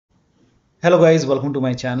Hello guys, welcome to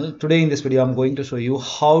my channel. Today in this video I'm going to show you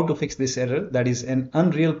how to fix this error, that is an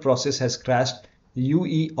Unreal process has crashed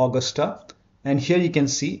UE-Augusta, and here you can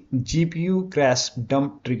see GPU crash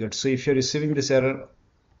dump triggered. So if you're receiving this error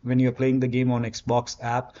when you're playing the game on Xbox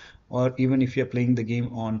app, or even if you're playing the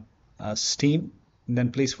game on Steam,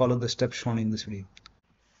 then please follow the steps shown in this video.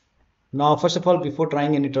 Now, first of all, before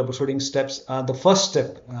trying any troubleshooting steps, the first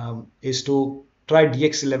step is to try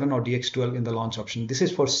DX11 or DX12 in the launch option. This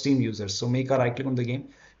is for Steam users. So make a right click on the game,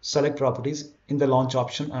 select properties. In the launch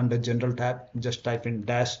option under general tab, just type in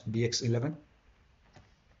 -DX11,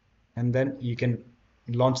 and then you can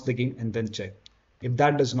launch the game and then check. If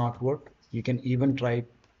that does not work, you can even try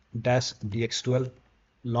 -DX12,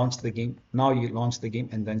 launch the game. Now you launch the game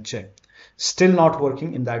and then check. Still not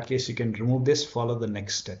working. In that case, you can remove this, follow the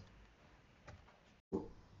next step.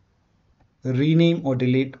 Rename or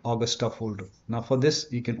delete Augusta folder. Now for this,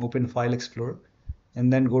 you can open File Explorer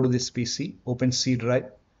and then go to this PC, open C drive.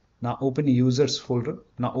 Now open users folder.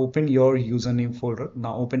 Now open your username folder.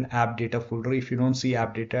 Now open app data folder. If you don't see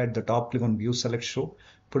app data at the top, click on view, select show,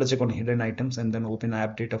 put a check on hidden items, and then open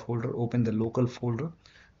app data folder, open the local folder.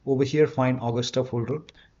 Over here, find Augusta folder,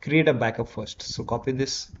 create a backup first. So copy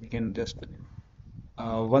this. You can just,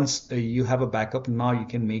 once you have a backup, now you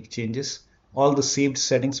can make changes. All the saved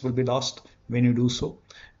settings will be lost when you do so.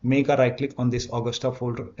 Make a right click on this Augusta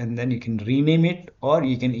folder and then you can rename it, or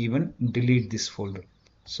you can even delete this folder.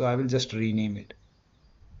 So I will just rename it.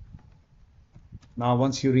 Now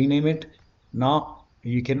once you rename it, now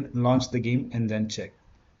you can launch the game and then check.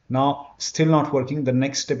 Now still not working. The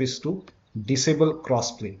next step is to disable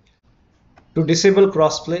crossplay. To disable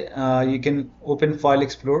crossplay, you can open File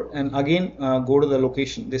Explorer and again go to the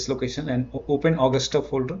location, this location, and open Augusta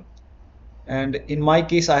folder. And in my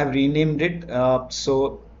case, I have renamed it.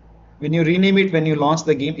 So when you rename it, when you launch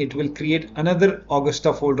the game, it will create another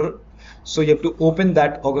Augusta folder. So you have to open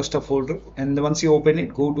that Augusta folder, and once you open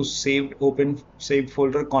it, go to saved, open saved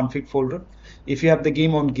folder, config folder. If you have the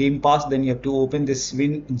game on Game Pass, then you have to open this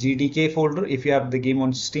Win GDK folder. If you have the game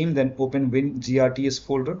on Steam, then open Win GRTS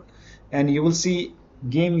folder, and you will see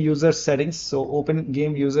game user settings. So open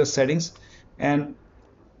game user settings and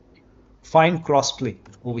find crossplay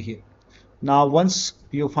over here. Now once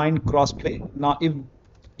you find crossplay, now if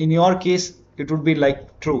in your case it would be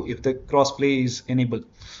like true if the crossplay is enabled,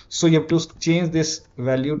 so you have to change this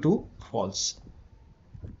value to false,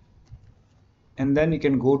 and then you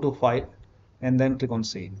can go to file and then click on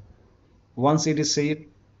save. Once it is saved,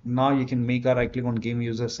 now you can make a right click on game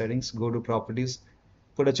user settings, go to properties,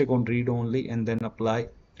 put a check on read only, and then apply,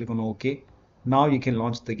 click on OK. Now you can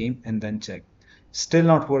launch the game and then check. Still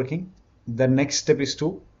not working. The next step is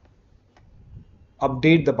to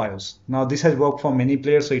update the BIOS. Now this has worked for many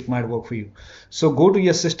players, so it might work for you. So go to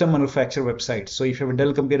your system manufacturer website. So if you have a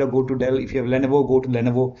Dell computer, go to Dell. If you have Lenovo, go to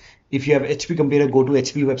Lenovo. If you have HP computer, go to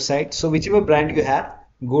HP website. So whichever brand you have,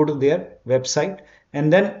 go to their website,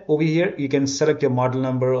 and then over here you can select your model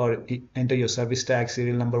number or enter your service tag,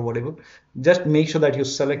 serial number, whatever. Just make sure that you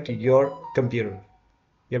select your computer.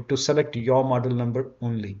 You have to select your model number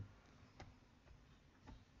only.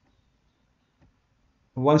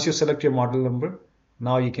 Once you select your model number,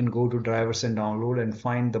 now you can go to drivers and download and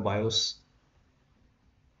find the BIOS.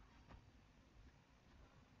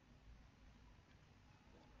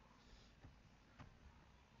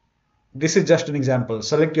 This is just an example.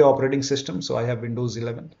 Select your operating system. So I have Windows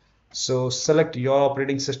 11. So select your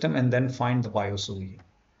operating system and then find the BIOS over here.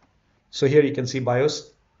 So here you can see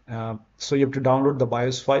BIOS. So you have to download the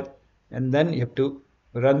BIOS file, and then you have to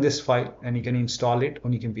run this file and you can install it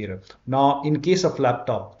on your computer. Now in case of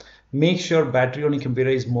laptop, make sure battery on your computer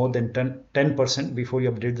is more than 10% before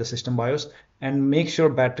you update the system BIOS, and make sure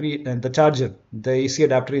battery and the charger, the AC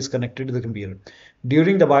adapter, is connected to the computer.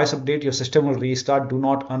 During the BIOS update, your system will restart. Do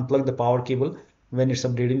not unplug the power cable when it's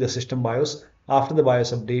updating the system BIOS. After the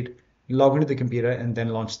BIOS update, log into the computer and then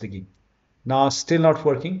launch the game. Now still not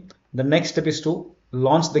working. The next step is to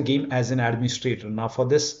launch the game as an administrator. Now for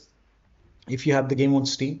this, if you have the game on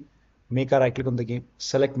Steam, make a right click on the game,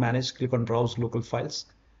 select manage, click on browse local files,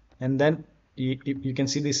 and then you can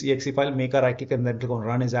see this exe file. Make a right click and then click on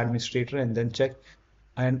run as administrator and then check.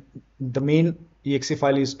 And the main exe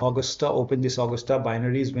file is Augusta. Open this Augusta,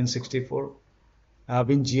 binary is Win64,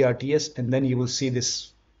 Win GRTS, and then you will see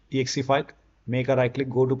this exe file. Make a right click,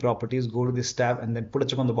 go to properties, go to this tab, and then put a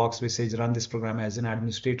check on the box which says run this program as an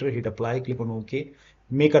administrator. Hit apply, click on OK.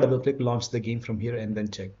 Make a double click, launch the game from here, and then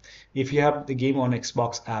check. If you have the game on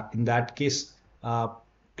Xbox app, in that case,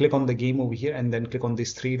 click on the game over here and then click on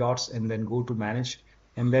these three dots and then go to manage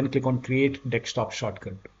and then click on create desktop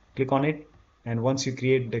shortcut. Click on it, and once you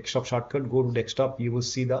create desktop shortcut, go to desktop. You will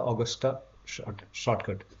see the Augusta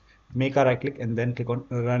shortcut. Make a right click and then click on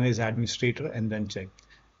run as administrator and then check.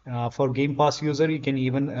 For Game Pass user, you can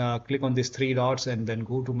even click on these three dots and then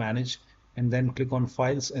go to manage and then click on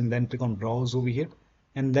files and then click on browse over here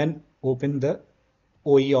and then open the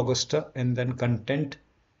OE-Augusta and then content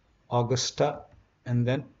Augusta and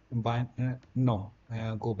then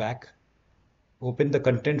go back. Open the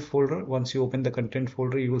content folder. Once you open the content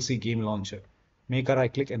folder, you will see game launcher. Make a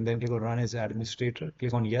right click and then click on run as administrator.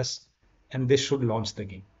 Click on yes, and this should launch the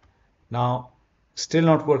game. Now, still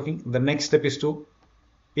not working. The next step is to,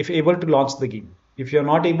 if able to launch the game. If you're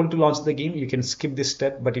not able to launch the game, you can skip this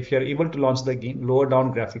step. But if you're able to launch the game, lower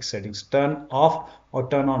down graphics settings, turn off or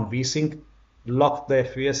turn on VSync, lock the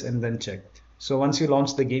FPS and then check. So once you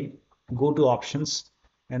launch the game, go to options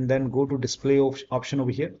and then go to display option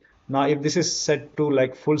over here. Now, if this is set to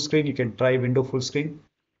like full screen, you can try window full screen.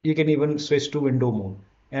 You can even switch to window mode.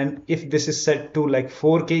 And if this is set to like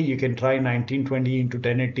 4K, you can try 1920 into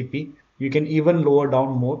 1080p. You can even lower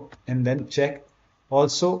down more and then check.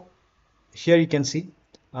 Also, here you can see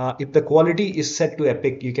if the quality is set to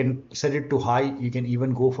epic, you can set it to high. You can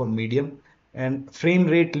even go for medium. And frame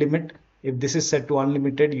rate limit, if this is set to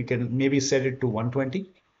unlimited, you can maybe set it to 120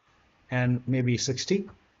 and maybe 60.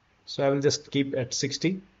 So I will just keep at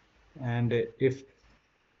 60. And if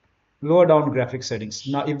lower down graphic settings.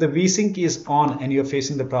 Now, if the VSync is on and you're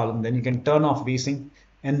facing the problem, then you can turn off VSync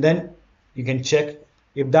and then you can check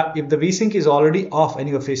if the VSync is already off and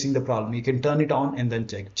you're facing the problem, you can turn it on and then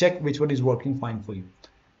check which one is working fine for you.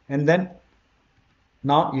 And then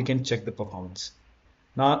now you can check the performance.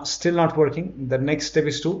 Now, still not working. The next step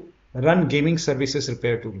is to run gaming services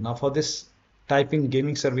repair tool. Now, for this, type in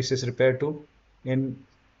gaming services repair tool in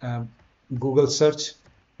Google search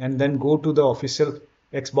and then go to the official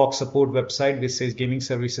Xbox support website which says gaming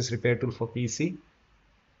services repair tool for PC.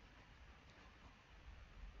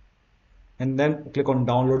 And then click on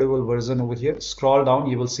downloadable version over here. Scroll down,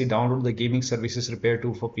 you will see download the gaming services repair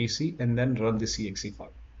tool for PC and then run this exe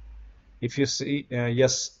file. If you see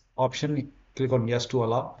yes option, click on yes to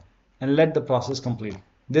allow and let the process complete.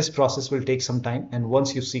 This process will take some time, and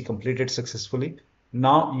once you see completed successfully,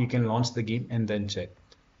 now you can launch the game and then check.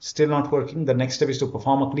 Still not working. The next step is to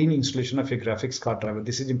perform a clean installation of your graphics card driver.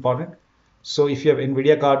 This is important. So if you have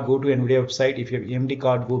NVIDIA card, go to NVIDIA website. If you have AMD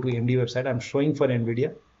card, go to AMD website. I'm showing for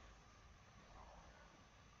NVIDIA.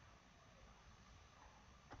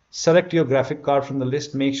 Select your graphic card from the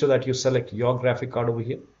list. Make sure that you select your graphic card over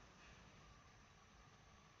here.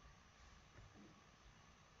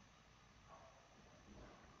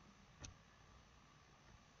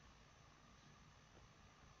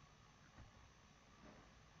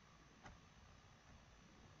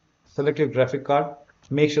 Select your graphic card.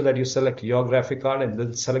 Make sure that you select your graphic card and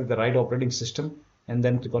then select the right operating system and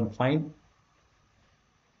then click on find.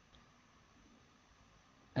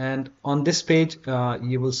 And on this page,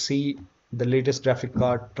 you will see the latest graphic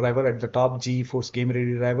card driver at the top, GeForce Game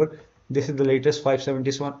Ready driver. This is the latest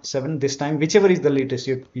 577 this time. Whichever is the latest,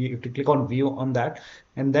 you have to click on view on that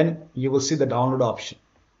and then you will see the download option.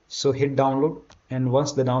 So hit download, and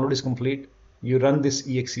once the download is complete, you run this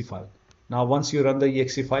exe file. Now, once you run the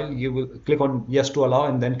exe file, you will click on yes to allow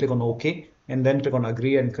and then click on OK and then click on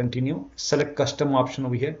agree and continue. Select custom option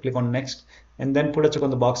over here, click on next and then put a check on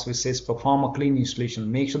the box which says perform a clean installation.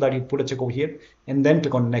 Make sure that you put a check over here and then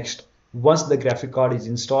click on next. Once the graphic card is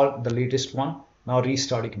installed, the latest one, now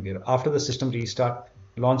restart your computer. After the system restart,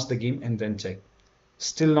 launch the game and then check.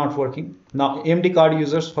 Still not working. Now, AMD card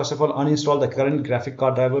users, first of all, uninstall the current graphic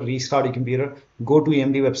card driver, restart your computer, go to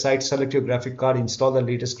AMD website, select your graphic card, install the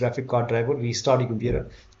latest graphic card driver, restart your computer,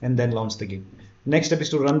 and then launch the game. Next step is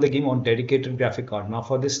to run the game on dedicated graphic card. Now,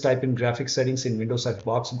 for this, type in graphic settings in Windows search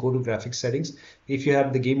box, go to graphic settings. If you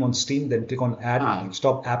have the game on Steam, then click on add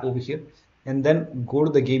desktop app over here, and then go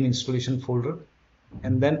to the game installation folder,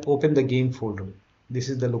 and then open the game folder. This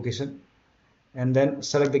is the location. And then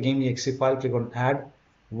select the game exe file, click on add.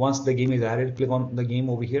 Once the game is added, click on the game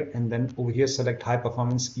over here and then over here select high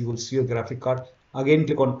performance. You will see your graphic card. Again,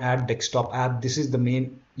 click on add desktop app. This is the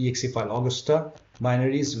main exe file, Augusta,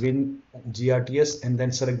 binaries, win, GRTS, and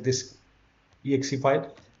then select this exe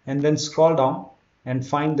file and then scroll down and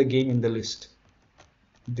find the game in the list.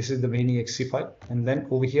 This is the main exe file, and then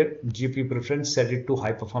over here GPU preference, set it to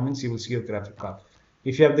high performance. You will see your graphic card.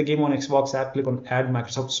 If you have the game on Xbox app, click on add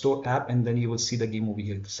Microsoft Store app and then you will see the game over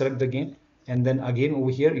here. Select the game and then again over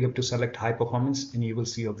here you have to select high performance and you will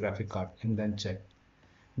see your graphic card and then check.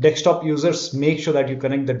 Desktop users, make sure that you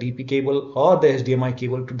connect the DP cable or the HDMI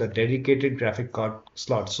cable to the dedicated graphic card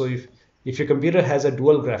slot. So if your computer has a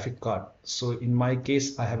dual graphic card, so in my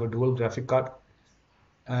case I have a dual graphic card,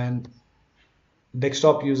 and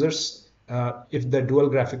desktop users, if the dual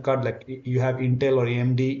graphic card, like you have Intel or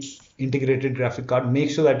AMD integrated graphic card, make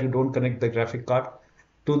sure that you don't connect the graphic card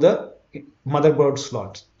to the motherboard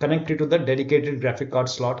slot. Connect it to the dedicated graphic card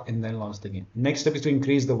slot and then launch the game. Next step is to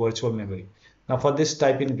increase the virtual memory. Now for this,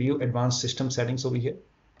 type in View Advanced System Settings over here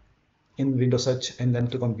in Windows Search, and then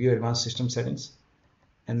click on View Advanced System Settings,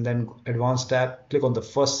 and then Advanced tab, click on the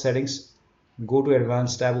first settings, go to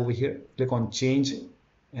Advanced tab over here, click on Change,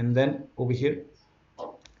 and then over here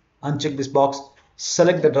uncheck this box,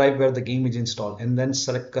 select the drive where the game is installed, and then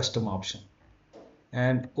select Custom option.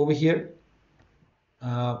 And over here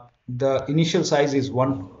the initial size is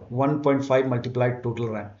 1.5 multiplied total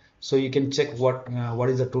RAM. So you can check what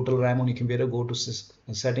is the total RAM on your computer. Go to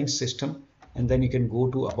settings, system, and then you can go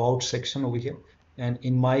to about section over here. And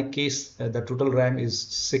in my case the total RAM is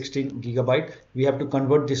 16 gigabyte. We have to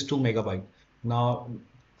convert this to megabyte. Now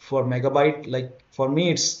for megabyte, like for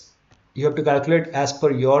me, it's you have to calculate as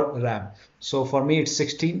per your RAM. So for me it's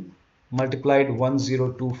 16 multiplied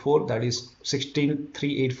 1024, that is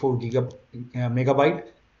 16384 megabyte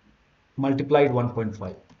multiplied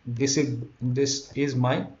 1.5. This is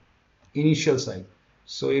my initial size.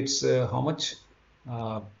 So it's how much?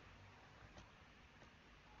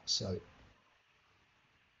 Sorry,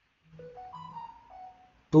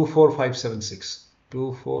 24576.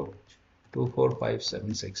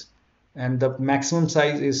 24576, and the maximum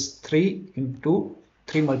size is 3 into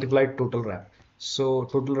 3 multiplied total RAM. So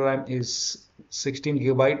total RAM is 16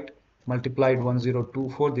 gigabyte multiplied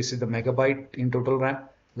 1024. This is the megabyte in total RAM.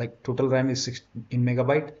 Like total RAM is 6 in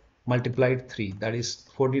megabyte multiplied 3, that is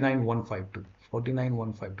 49152.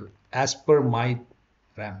 49152 as per my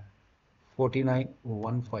RAM,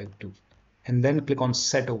 49152. And then click on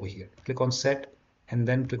set over here. Click on set and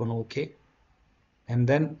then click on OK. And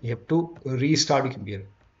then you have to restart your computer.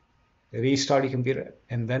 Restart your computer,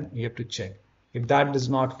 and then you have to check. If that does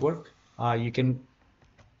not work, you can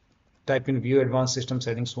type in View Advanced System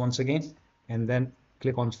Settings once again, and then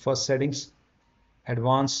click on first settings,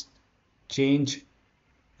 advanced, change,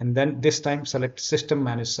 and then this time select System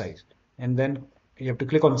Manage Size, and then you have to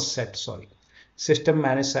click on set. Sorry, System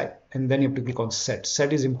Manage Size, and then you have to click on set.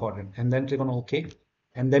 Set is important, and then click on OK,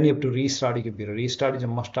 and then you have to restart your computer. Restart is a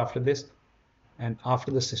must after this, and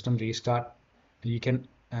after the system restart, you can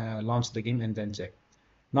launch the game and then check.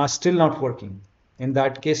 Now still not working. In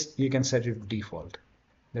that case, you can set it to default.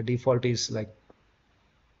 The default is like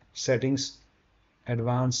settings,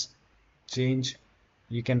 advanced, change.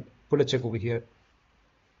 You can put a check over here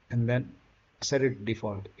and then set it to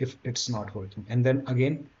default if it's not working, and then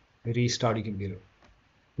again restart your computer.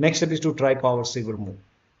 Next step is to try power saver mode.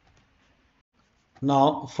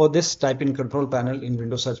 Now for this, type in control panel in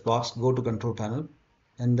Windows search box, go to control panel,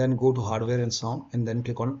 and then go to hardware and sound, and then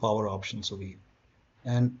click on power options over here.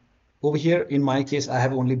 And over here in my case I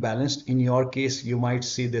have only balanced. In your case you might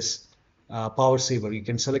see this power saver. You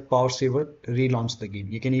can select power saver, relaunch the game.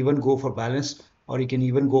 You can even go for balanced, or you can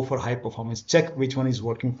even go for high performance. Check which one is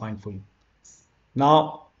working fine for you.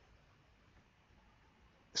 Now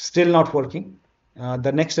still not working.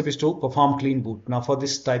 The next step is to perform clean boot. Now for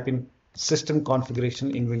this, type in system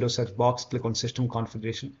configuration in Windows search box, click on system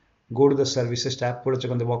configuration, go to the services tab, put a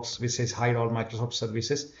check on the box which says hide all Microsoft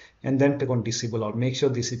services, and then click on disable all. Make sure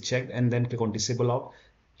this is checked, and then click on disable all.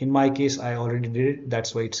 In my case I already did it,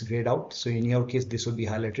 that's why it's grayed out. So in your case this will be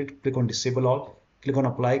highlighted. Click on disable all, click on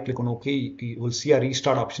apply, click on OK. You will see a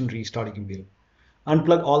restart option, restart your computer.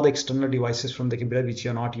 Unplug all the external devices from the computer which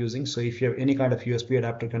you are not using. So if you have any kind of USB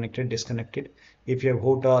adapter connected, disconnect it. If you have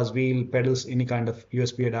HOTAs, wheel, pedals, any kind of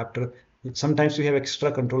USB adapter, sometimes we have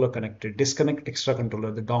extra controller connected, disconnect extra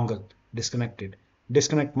controller, the dongle, disconnected.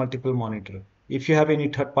 Disconnect multiple monitor. If you have any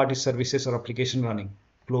third-party services or application running,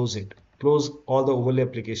 close it. Close all the overlay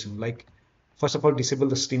application. Like first of all, disable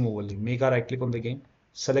the Steam overlay. Make a right click on the game,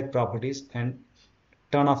 select properties, and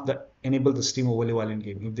turn off the enable the Steam overlay while in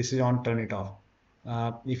game. If this is on, turn it off.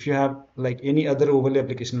 If you have like any other overlay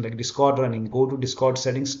application like Discord running, go to Discord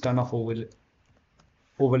settings, turn off overlay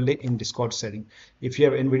in Discord setting. If you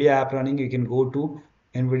have NVIDIA app running, you can go to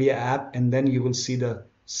NVIDIA app, and then you will see the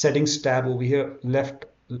settings tab over here left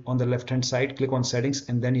on the left hand side. Click on settings,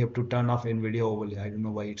 and then you have to turn off NVIDIA overlay. I don't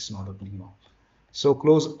know why it's not opening now. So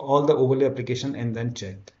close all the overlay application and then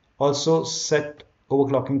check. Also set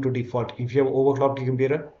overclocking to default. If you have overclocked your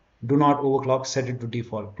computer, do not overclock, set it to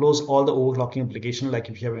default. Close all the overclocking application, like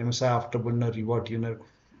if you have MSI Afterburner, Reward Tuner.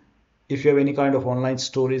 If you have any kind of online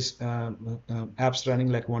storage apps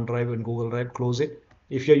running like OneDrive and Google Drive, close it.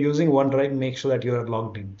 If you're using OneDrive, make sure that you are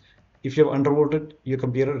logged in. If you have undervolted your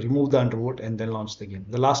computer, remove the undervolt and then launch the game.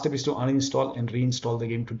 The last step is to uninstall and reinstall the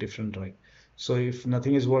game to different drive. So if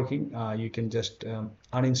nothing is working, you can just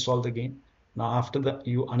uninstall the game. Now after that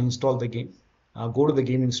you uninstall the game, go to the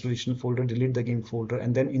game installation folder, delete the game folder,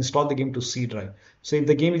 and then install the game to C drive. So if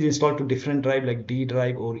the game is installed to different drive like D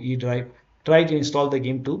drive or E drive, try to install the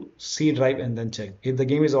game to C drive and then check. If the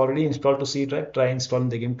game is already installed to C drive, try installing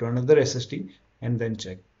the game to another SSD and then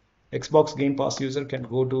check. Xbox Game Pass user can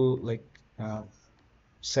go to like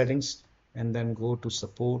settings and then go to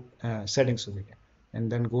support settings over here, and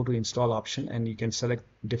then go to install option, and you can select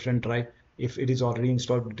different drive. If it is already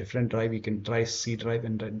installed with different drive, you can try C drive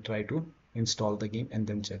and then try to install the game and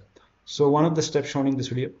then check. So one of the steps shown in this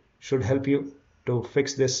video should help you to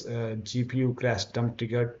fix this GPU crash dump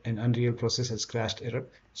triggered and Unreal process has crashed error.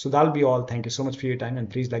 So that'll be all. Thank you so much for your time, and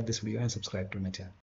please like this video and subscribe to my channel.